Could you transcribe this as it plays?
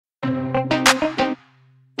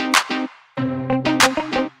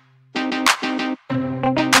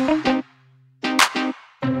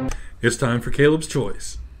It's time for Caleb's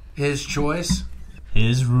choice. His choice.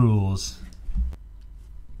 His rules.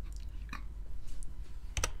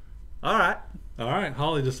 All right.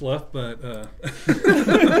 Holly just left, but and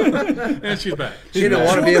she's back. She didn't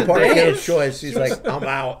want to be a part of Caleb's choice. She's like, I'm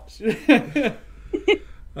out.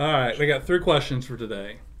 All right, we got 3 questions for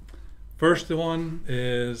today. First one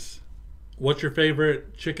is, what's your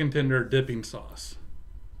favorite chicken tender dipping sauce?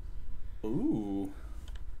 Ooh.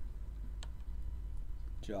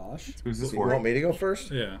 Josh? Who's this You for? want me to go first?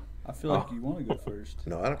 Yeah. I feel like you want to go first.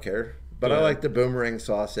 No, I don't care. But I like the boomerang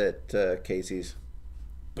sauce at Casey's.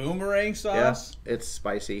 Boomerang sauce? Yeah, it's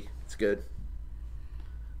spicy. It's good.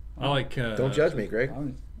 I like Don't judge me, Greg.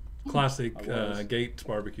 classic Gates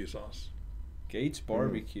barbecue sauce. Gates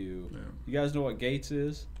Barbecue. Yeah. You guys know what Gates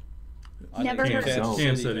is? Never heard of it.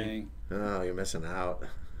 Kansas City. Oh, you're missing out.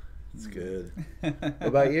 It's good. What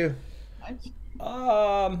about you?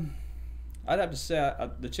 I'd have to say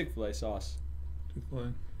the Chick-fil-A sauce.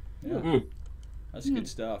 Chick-fil-A. Yeah. That's good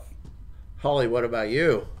stuff. Holly, what about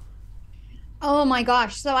you? Oh my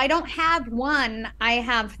gosh. So I don't have one. I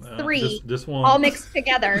have 3 Just one. all mixed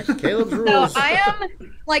together. Caleb's So rules. I am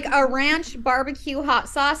like a ranch barbecue hot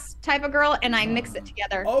sauce type of girl, and I mix it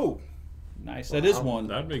together. Oh, nice. That is one.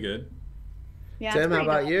 That'd be good. Yeah, Tim, it's how pretty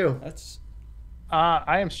about good. you? That's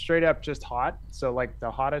I am straight up just hot. So like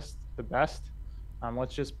the hottest, the best.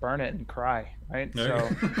 Let's just burn it and cry, right? There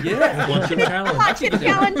So yeah. One chip challenge. Hot chip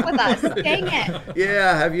challenge with us. Dang it.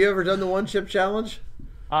 Yeah, have you ever done the one chip challenge?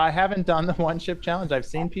 I haven't done the one chip challenge. I've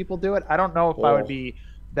seen people do it. I don't know if I would be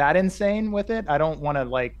that insane with it. I don't want to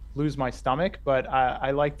like lose my stomach, but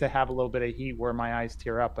I like to have a little bit of heat where my eyes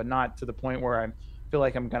tear up, but not to the point where I feel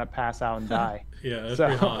like I'm gonna pass out and die. Yeah, that's So-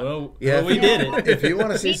 pretty hot. Well, Yeah, we did it. If you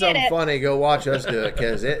want to see We did something it. funny, go watch us do it,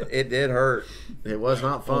 because it did hurt. It was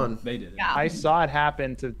not fun. They did it. Yeah. I saw it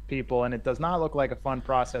happen to people, and it does not look like a fun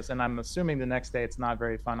process. And I'm assuming the next day it's not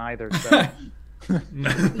very fun either. So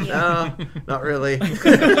No, not really.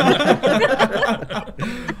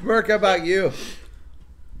 Merc, how about you?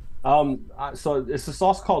 So it's a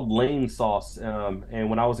sauce called Lane sauce. And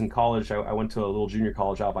when I was in college, I went to a little junior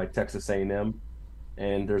college out by Texas A&M,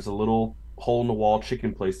 and there's a little hole-in-the-wall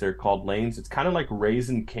chicken place there called Lane's. It's kind of like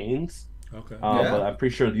Raising Cane's. Okay. But I'm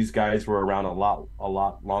pretty sure these guys were around a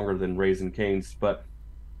lot longer than Raising Cane's. But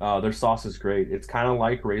their sauce is great. It's kind of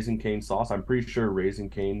like Raising Cane's sauce. I'm pretty sure Raising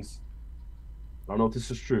Cane's. I don't know if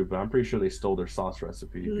this is true, but I'm pretty sure they stole their sauce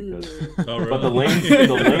recipe because. Oh, really? But the Lane's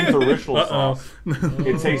original sauce,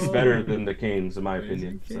 it tastes better than the Cane's in my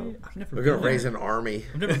opinion. So I've never We're been gonna there. raise an army.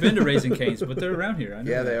 I've never been to Raising Cane's, but they're around here. I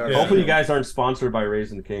know Yeah, they that. are. Yeah. hopefully you guys aren't sponsored by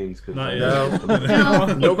Raising Cane's. Not No,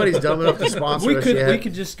 yet. nobody's dumb enough to sponsor We us could yet.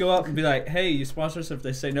 just go up and be like, "Hey, you sponsor us." If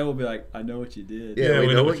they say no, we'll be like, "I know what you did. Yeah,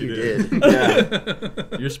 we know what you did. Yeah,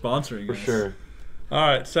 You're sponsoring for us." sure. All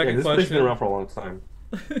right, Yeah, second this place has been question. around for a long time.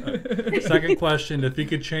 Second question: if you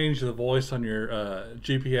could change the voice on your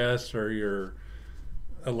GPS or your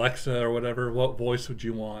Alexa or whatever, what voice would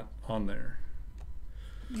you want on there?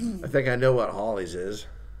 I think I know what Holly's is.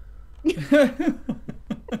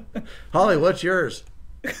 Holly, what's yours?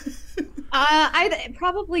 I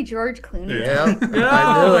probably George Clooney. Yeah,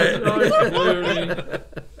 I knew it.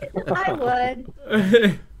 I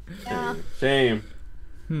would. Yeah. Shame.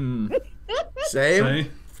 Same. Say?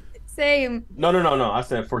 Same. No. I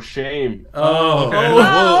said for shame. Oh, okay.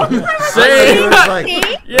 Oh, Same. Like, see?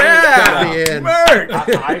 got me in.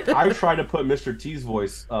 I tried to put Mr. T's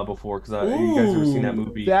voice before because you guys ever seen that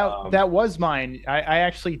movie? that was mine. I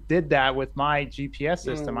actually did that with my GPS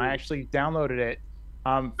system. I actually downloaded it.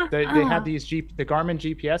 They had these the Garmin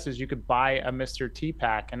GPSs. You could buy a Mr. T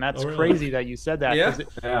pack, and that's Oh, really? crazy that you said that. Yeah. 'cause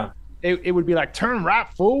Yeah. it would be like turn right,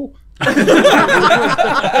 fool.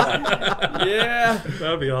 Yeah.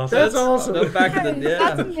 That'd be awesome. That's awesome. The back of the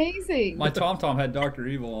That's amazing. My TomTom had Dr.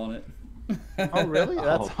 Evil on it. Oh, really?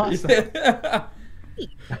 That's Oh, awesome.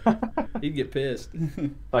 He'd get pissed.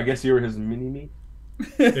 I guess you were his mini me.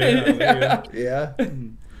 Yeah. Yeah.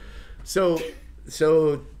 So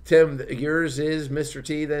Tim, yours is Mr.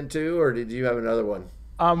 T then too, or did you have another one?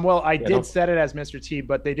 Well, I no. did set it as Mr. T,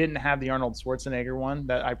 but they didn't have the Arnold Schwarzenegger one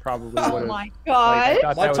that I probably would have. Oh my god.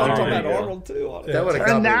 My Oh, TomTom there had you go. Arnold too on it. That would have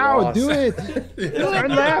got Turn me now, lost. do it.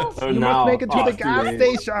 Turn left. Turn You now. must make it to Oh, the it's too gas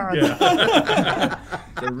late. station. Yeah.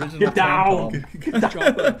 The original Get down.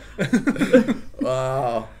 TomTom.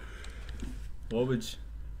 Wow. What would you...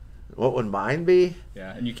 What would mine be?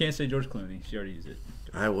 Yeah, and you can't say George Clooney. She already used it.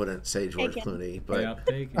 I wouldn't say George Taken. Clooney, but Yeah,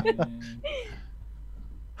 take it.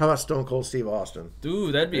 how about Stone Cold Steve Austin?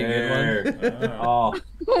 Dude, that'd be a good one. There. Oh,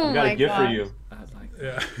 Oh we got my a gift for god. you. I'd like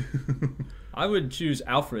that. Yeah. I would choose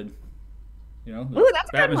Alfred. You know, Ooh, that's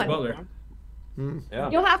a good Batman's one. butler. Yeah.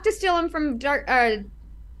 You'll have to steal him from Safe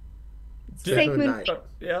Moon. Night.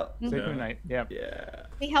 Yeah. Safemoon Night. Yeah. Yeah.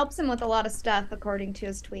 He helps him with a lot of stuff, according to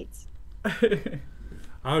his tweets.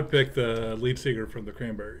 I would pick the lead singer from the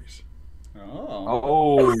Cranberries. Oh.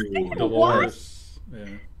 Oh. Dolores. Yeah.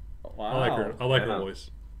 Wow. I like her. I like her Yeah.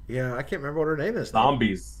 voice. Yeah, I can't remember what her name is. though.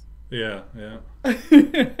 Zombies. Yeah, yeah.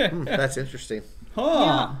 That's interesting.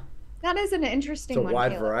 Huh. That is an interesting It's a one.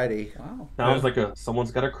 wide Caleb. variety. Wow. Sounds like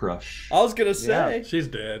someone's got a crush. I was gonna say. She's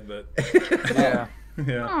dead, but Yeah.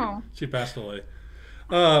 yeah, Oh. she passed away.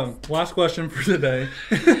 Last question for today.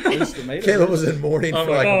 It's tomato. Caleb was in mourning I'm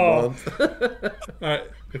for like like, a oh. month. All right,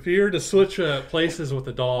 if you were to switch places with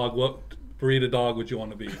a dog, what breed of dog would you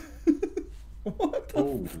want to be? What the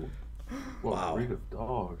Oh. What Wow. breed of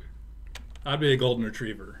dog? I'd be a golden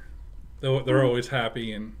retriever. They're always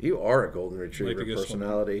happy, and You are a golden retriever Like to go swimming.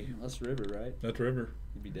 personality. That's River, right? that's River.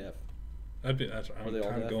 You'd be deaf. I'd be. That's, Are I'm they all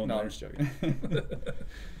kind of deaf? going No, there. I'm just joking.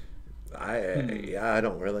 I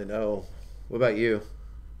don't really know. What about you?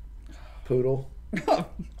 Poodle?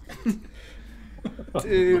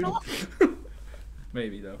 Dude.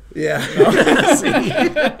 Maybe though. Yeah.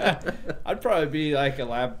 I'd probably be like a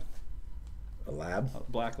lab, A lab? a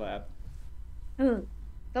black lab. Ooh,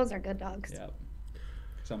 those are good dogs. Yeah.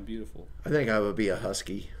 Cause I'm beautiful. I think I would be a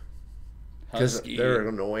husky. Because Husky. they're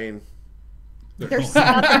annoying. They're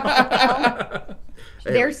stubborn.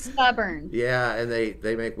 They're stubborn. Yeah, and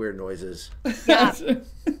they make weird noises. Yeah.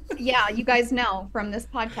 Yeah, you guys know from this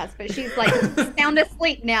podcast, but she's like sound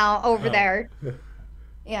asleep now over Oh. there.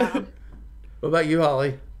 Yeah. What about you,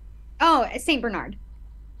 Holly? Oh, Saint Bernard.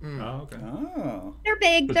 Oh, okay. Oh. They're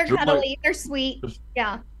big, Just they're drool cuddly, they're sweet. Just-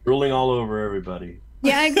 Yeah. Drooling all over everybody.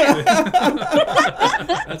 Yeah, exactly.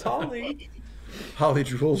 That's Holly. Holly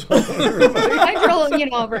drools all over everybody. I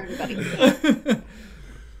drool, over everybody.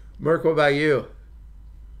 Merc, what about you?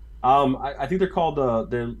 I think they're called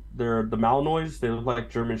they're the Malinois. They look like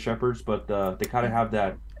German shepherds, but they kind of have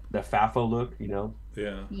that Fafa look, Yeah.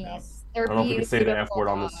 Yes. I They're don't know if we can say the F beautiful word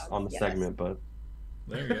dogs, on the yes. segment, but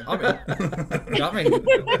There you I go. Got me.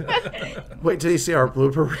 Wait till you see our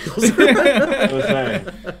blooper reels. I was saying,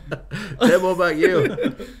 Tim, what about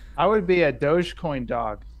you? I would be a Dogecoin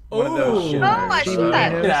dog. One of those Ooh. shit- Oh, I see Shiba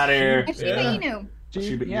that. Inus. get out of here. I Shiba Yeah. Inu.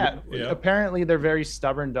 Shiba Inu. Yeah, Yeah. apparently they're very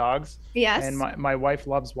stubborn dogs. Yes. And my wife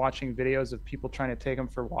loves watching videos of people trying to take them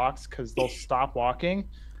for walks because they'll stop walking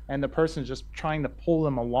and the person's just trying to pull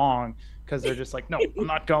them along because they're just like, no, I'm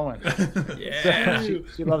not going. Yeah.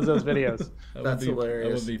 She loves those videos. That That's would be,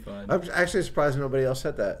 hilarious. That would be fun. I'm actually surprised nobody else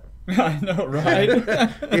said that. I know, right?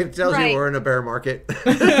 It tells Right. you we're in a bear market.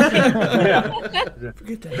 Yeah.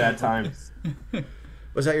 Bad times.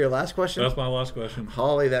 Was that your last question? That's my last question.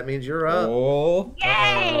 Holly, that means you're up. Oh.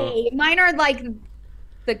 Yay! Mine are like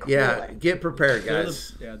the coolest. Yeah, get prepared, They're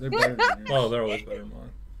guys. yeah, they're better than yours. Oh, they're always better than mine.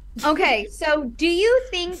 Okay, so do you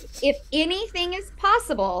think if anything is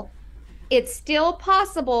possible, it's still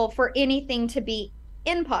possible for anything to be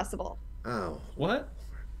impossible? Oh. What?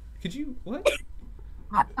 Could you what?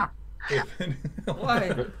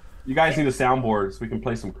 Why? You guys need a soundboard so we can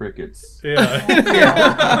play some crickets. Yeah.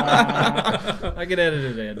 I could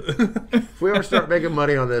edit it in. If we ever start making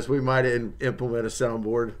money on this, we might implement a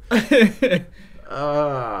soundboard.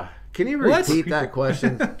 Can you What? repeat that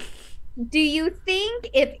question? Do you think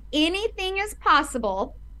if anything is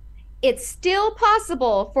possible, it's still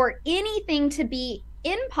possible for anything to be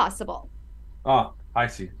impossible? Ah, I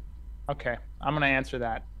see. Okay, I'm going to answer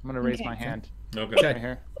that. I'm going to raise Okay. my hand Okay. right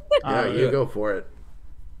here. Yeah, you go for it.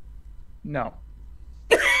 No.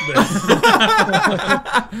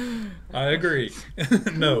 I agree.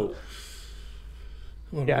 No.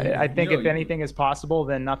 Yeah, I think No, if you- anything is possible,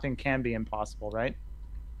 then nothing can be impossible, right?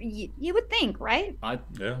 You would think, right?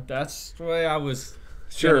 Yeah. That's the way I was.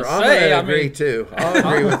 Sure, gonna I'm say, going to I agree mean- too. I'll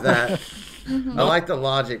agree with that. I like the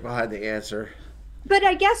logic behind the answer. But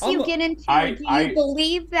I guess you I'm- get into I- do you I-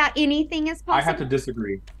 believe that anything is possible? I have to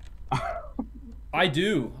disagree. I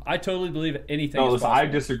do. I totally believe anything No, is listen, possible.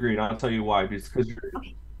 I disagree, and I'll tell you why. Because you're.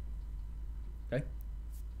 Okay.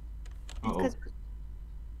 Uh-oh. Because-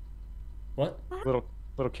 What?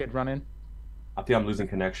 Little kid running. I think I'm losing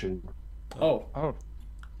connection. Oh. Oh,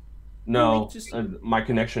 No, Wait, just- my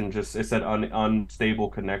connection it said unstable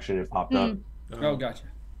connection. It popped up. Oh, gotcha.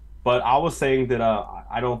 But I was saying that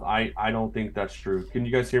I don't think that's true. Can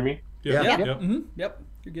you guys hear me? Yeah. Yeah. Yep. Mm-hmm. Yep.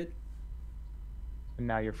 You're good. and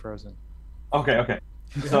now you're frozen. Okay.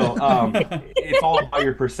 So it's all about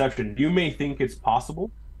your perception. You may think it's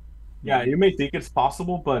possible. Yeah, you may think it's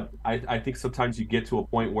possible, but I think sometimes you get to a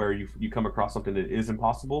point where you come across something that is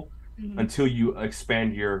impossible Mhm. until you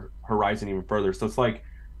expand your horizon even further. So it's like,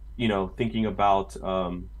 thinking about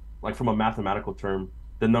like from a mathematical term,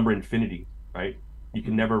 the number infinity, right? You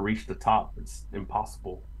can never reach the top. It's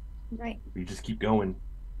impossible. Right. You just keep going.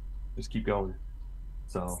 Just keep going.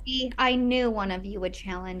 So See, I knew one of you would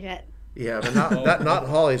challenge it. Yeah, but not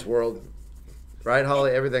Holly's world. Right,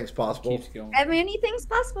 Holly? Everything's possible. Keeps going. Anything's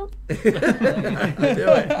possible. Do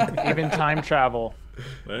it. Even time travel.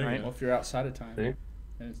 There you Right. Well, if you're outside of time, See?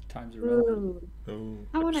 then time's irrelevant. Ooh, go. Oh.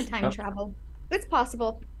 I want to time travel. It's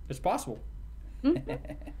possible. It's possible.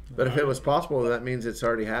 But if it was possible, that means it's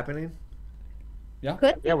already happening. Yeah.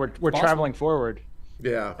 Could. Yeah, we're Possible. traveling forward,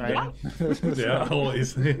 Yeah. right? Yeah,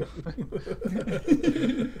 always.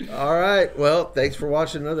 All right. Well, thanks for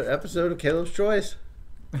watching another episode of Caleb's Choice.